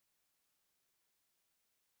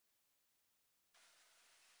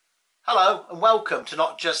Hello and welcome to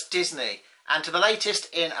Not Just Disney and to the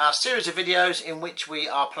latest in our series of videos in which we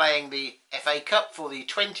are playing the FA Cup for the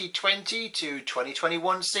 2020 to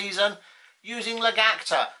 2021 season using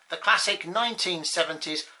Logacta, the classic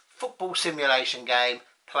 1970s football simulation game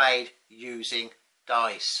played using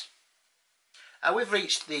dice. We've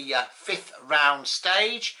reached the fifth round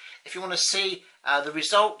stage. If you want to see the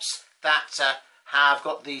results that have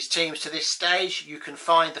got these teams to this stage, you can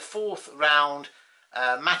find the fourth round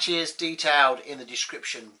matches detailed in the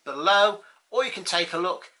description below, or you can take a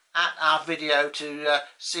look at our video to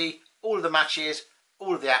see all of the matches,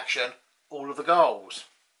 all of the action, all of the goals.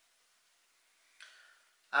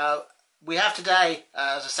 We have today,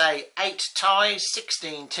 as I say, 8 ties,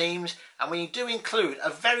 16 teams, and we do include a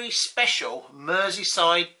very special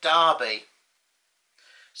Merseyside derby.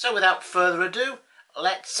 So without further ado,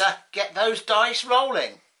 let's get those dice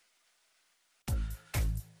rolling.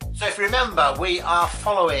 So if you remember, we are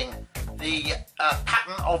following the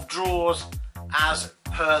pattern of draws as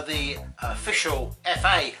per the official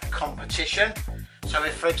FA competition. So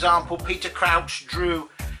if, for example, Peter Crouch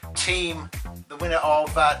drew the winner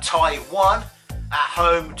of tie 1 at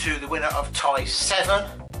home to the winner of tie 7,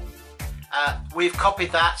 we've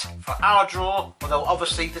copied that for our draw, although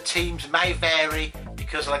obviously the teams may vary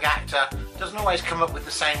because Logacta doesn't always come up with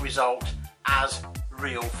the same result as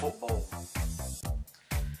real football.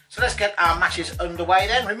 So let's get our matches underway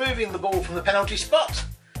then, removing the ball from the penalty spot.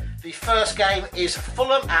 The first game is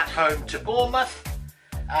Fulham at home to Bournemouth.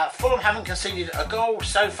 Fulham haven't conceded a goal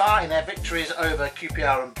so far in their victories over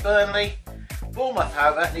QPR and Burnley. Bournemouth,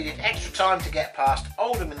 however, needed extra time to get past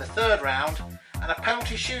Oldham in the third round and a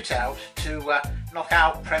penalty shootout to knock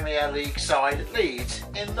out Premier League side Leeds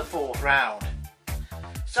in the fourth round.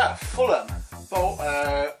 So Fulham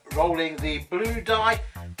rolling the blue die,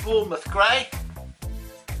 Bournemouth grey.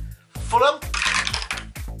 Fulham,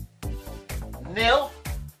 0.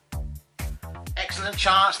 Excellent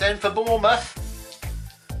chance then for Bournemouth.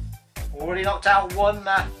 Already knocked out one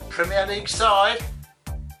Premier League side.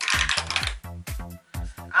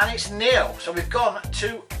 And it's 0. So we've gone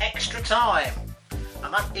to extra time.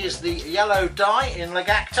 And that is the yellow die in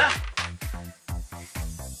Logacta.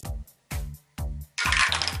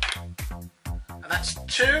 And that's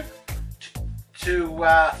 2 to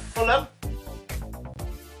Fulham.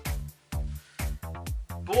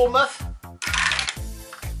 Bournemouth,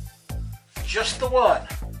 just the 1.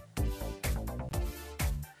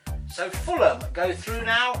 So Fulham go through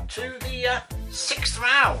now to the 6th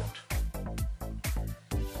round.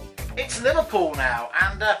 It's Liverpool now,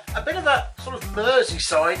 and a bit of a sort of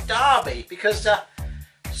Merseyside derby because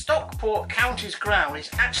Stockport County's ground is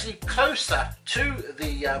actually closer to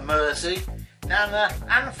the Mersey than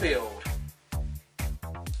Anfield.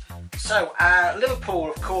 So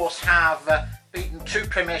Liverpool, of course, have beaten 2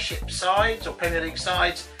 Premiership sides or Premier League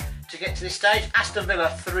sides to get to this stage. Aston Villa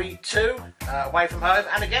 3-2 away from home,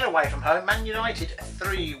 and again away from home, Man United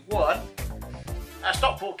 3-1.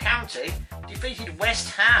 Stockport County defeated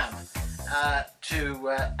West Ham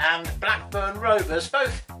and Blackburn Rovers,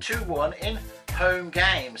 both 2-1 in home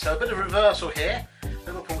games. So a bit of reversal here.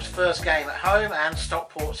 Liverpool's first game at home and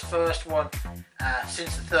Stockport's first one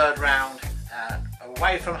since the third round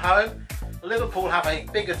away from home. Liverpool have a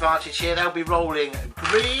big advantage here. They'll be rolling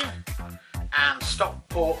green and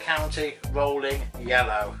Stockport County rolling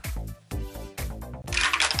yellow.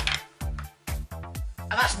 And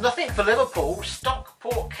that's nothing for Liverpool.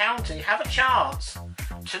 Stockport County have a chance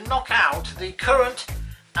to knock out the current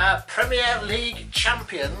Premier League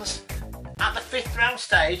champions at the 5th round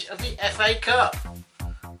stage of the FA Cup.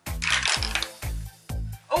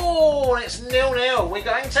 Oh, and it's 0-0. We're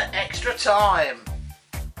going to extra time.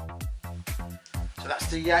 So that's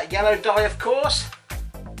the yellow die, of course.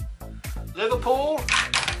 Liverpool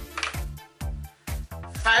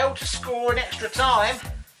failed to score in extra time.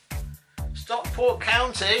 Stockport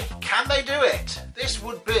County, can they do it? This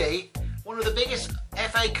would be one of the biggest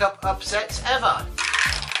FA Cup upsets ever.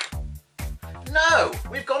 No,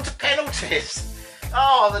 we've gone to penalties.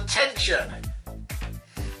 Oh, the tension.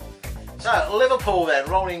 So Liverpool then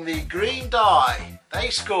rolling the green die.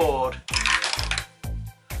 They scored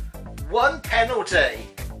 1 penalty.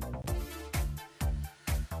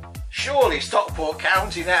 Surely Stockport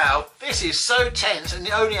County now. This is so tense and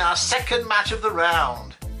only our second match of the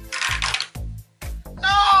round.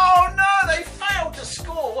 No, they failed to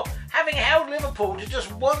score. Having held Liverpool to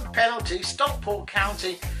just 1 penalty, Stockport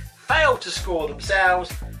County failed to score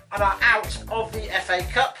themselves and are out of the FA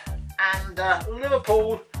Cup, and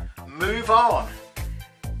Liverpool move on.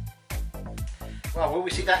 Well, will we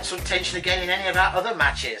see that sort of tension again in any of our other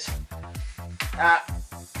matches?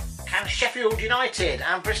 Can Sheffield United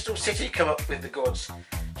and Bristol City come up with the goods?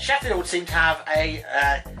 Sheffield seem to have a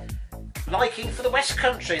liking for the West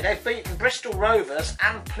Country. They've beaten Bristol Rovers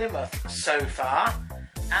and Plymouth so far,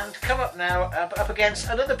 and come up now up against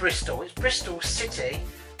another Bristol. It's Bristol City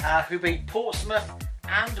who beat Portsmouth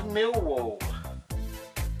and Millwall.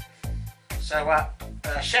 So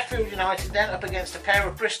Sheffield United then up against a pair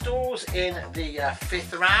of Bristols in the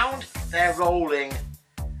 5th round. They're rolling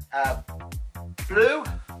blue,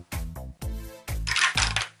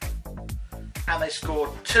 and they scored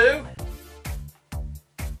 2.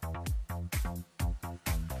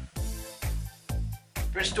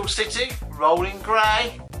 Bristol City rolling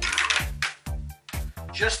grey,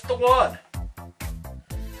 just the 1.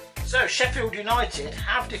 So Sheffield United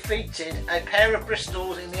have defeated a pair of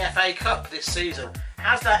Bristols in the FA Cup this season.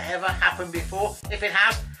 Has that ever happened before? If it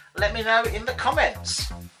has, let me know in the comments.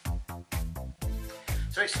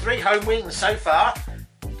 So it's 3 home wins so far.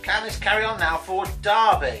 Can this carry on now for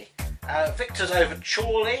Derby? Victors over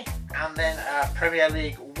Chorley, and then Premier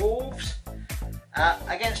League Wolves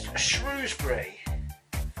against Shrewsbury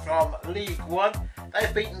from League 1.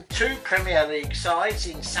 They've beaten 2 Premier League sides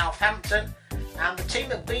in Southampton, and the team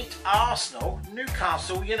that beat Arsenal,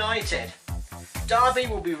 Newcastle United. Derby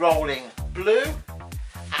will be rolling blue,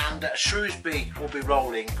 and Shrewsbury will be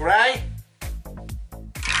rolling grey.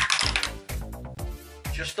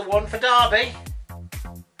 Just the 1 for Derby.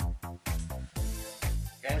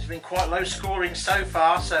 Game's been quite low scoring so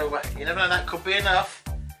far, so you never know, that could be enough.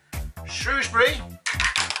 Shrewsbury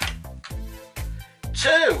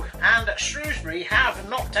 2, and Shrewsbury have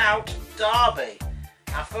knocked out Derby.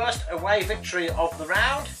 Our first away victory of the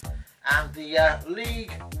round, and the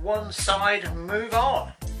League 1 side move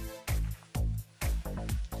on.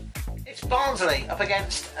 It's Barnsley up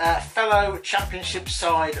against fellow Championship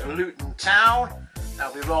side Luton Town.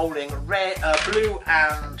 They'll be rolling blue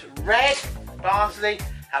and red. Barnsley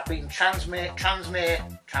have beaten Tranmere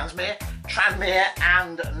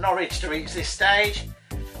and Norwich to reach this stage.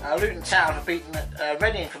 Luton Town have beaten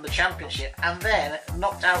Reading from the Championship, and then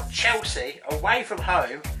knocked out Chelsea away from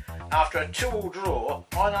home after a 2-2 draw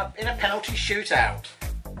in a penalty shootout.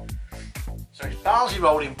 So it's Barnsley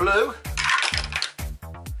rolling blue,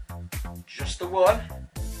 just the 1.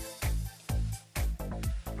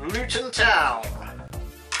 Luton Town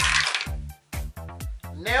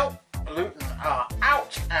 0. Luton are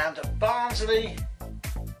out, and Barnsley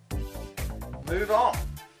move on.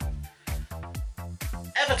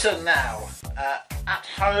 Everton now at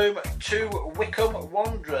home to Wycombe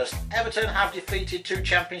Wanderers. Everton have defeated 2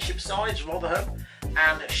 Championship sides, Rotherham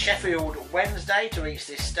and Sheffield Wednesday, to reach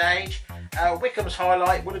this stage. Wycombe's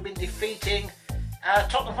highlight would have been defeating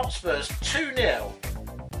Tottenham Hotspurs 2-0.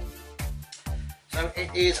 So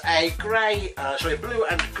it is a blue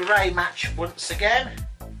and grey match once again.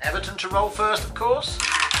 Everton to roll first, of course,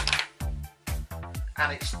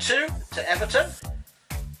 and it's 2 to Everton.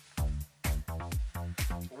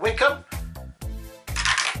 Wycombe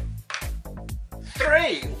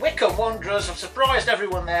 3. Wycombe Wanderers have surprised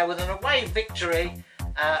everyone there with an away victory,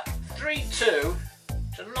 3-2 to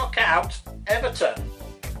knock out Everton.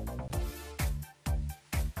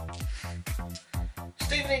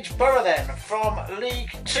 Stevenage Borough then from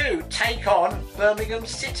League 2 take on Birmingham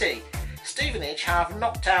City. Stevenage have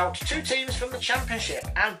knocked out 2 teams from the Championship,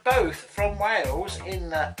 and both from Wales in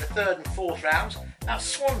the 3rd and 4th rounds. That's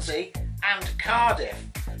Swansea and Cardiff.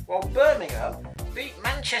 While Birmingham beat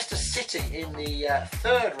Manchester City in the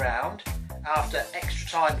 3rd round after extra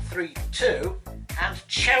time 3-2, and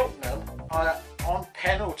Cheltenham on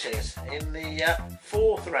penalties in the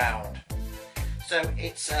 4th round. So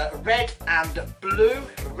it's red and blue.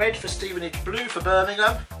 Red for Stevenage, blue for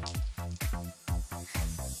Birmingham.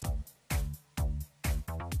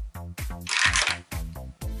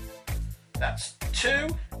 That's 2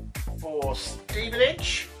 for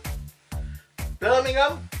Stevenage.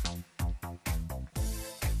 Birmingham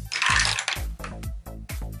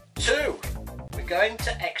 2. We're going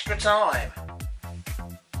to extra time.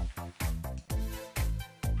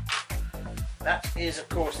 That is, of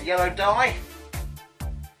course, the yellow die.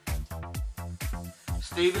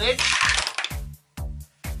 Stevenage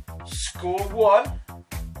score 1.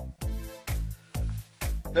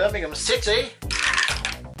 Birmingham City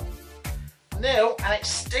 0, and it's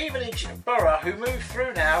Stevenage Borough who move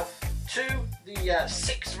through now to the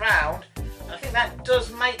 6th round. I think that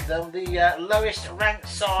does make them the lowest ranked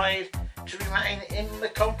side to remain in the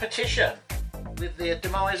competition, with the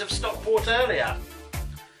demise of Stockport earlier.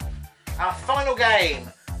 Our final game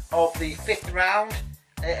of the 5th round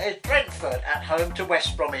is Brentford at home to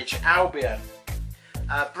West Bromwich Albion.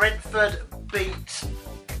 Brentford beat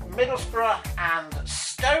Middlesbrough and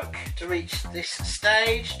Stoke. to reach this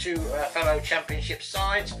stage, two fellow Championship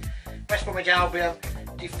sides. West Bromwich Albion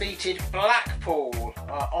defeated Blackpool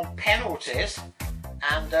on penalties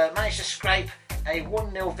and managed to scrape a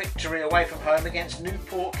 1-0 victory away from home against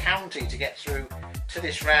Newport County to get through to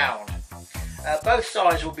this round. Both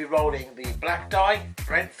sides will be rolling the black die.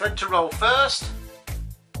 Brentford to roll first.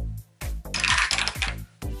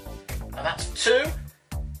 And that's 2.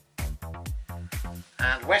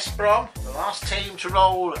 And West Brom, the last team to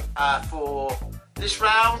roll for this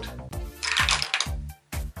round,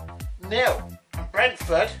 0. And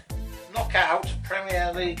Brentford knock out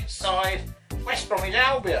Premier League side West Bromwich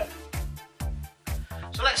Albion.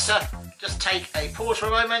 So let's just take a pause for a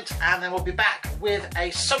moment and then we'll be back with a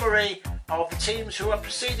summary of the teams who are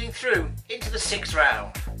proceeding through into the 6th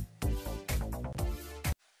round.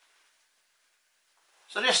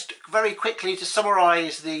 So just very quickly to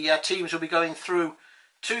summarise the teams who will be going through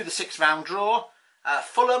to the 6th round draw.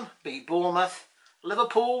 Fulham beat Bournemouth.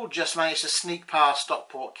 Liverpool just managed to sneak past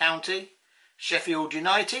Stockport County. Sheffield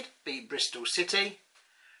United beat Bristol City.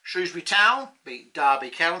 Shrewsbury Town beat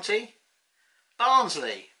Derby County.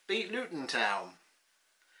 Barnsley beat Luton Town.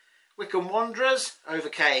 Wycombe Wanderers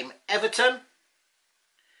overcame Everton.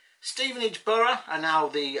 Stevenage Borough are now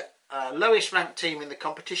the lowest ranked team in the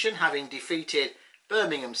competition, having defeated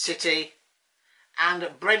Birmingham City. And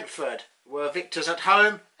Brentford were victors at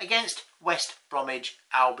home against West Bromwich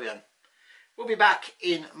Albion. We'll be back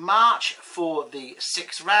in March for the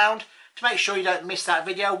 6th round. To make sure you don't miss that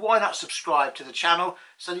video, why not subscribe to the channel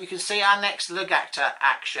so that you can see our next Logacta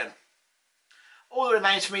action. All that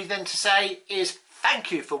remains for me then to say is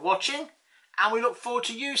thank you for watching, and we look forward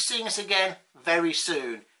to you seeing us again very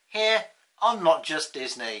soon here on Not Just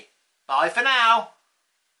Disney. Bye for now.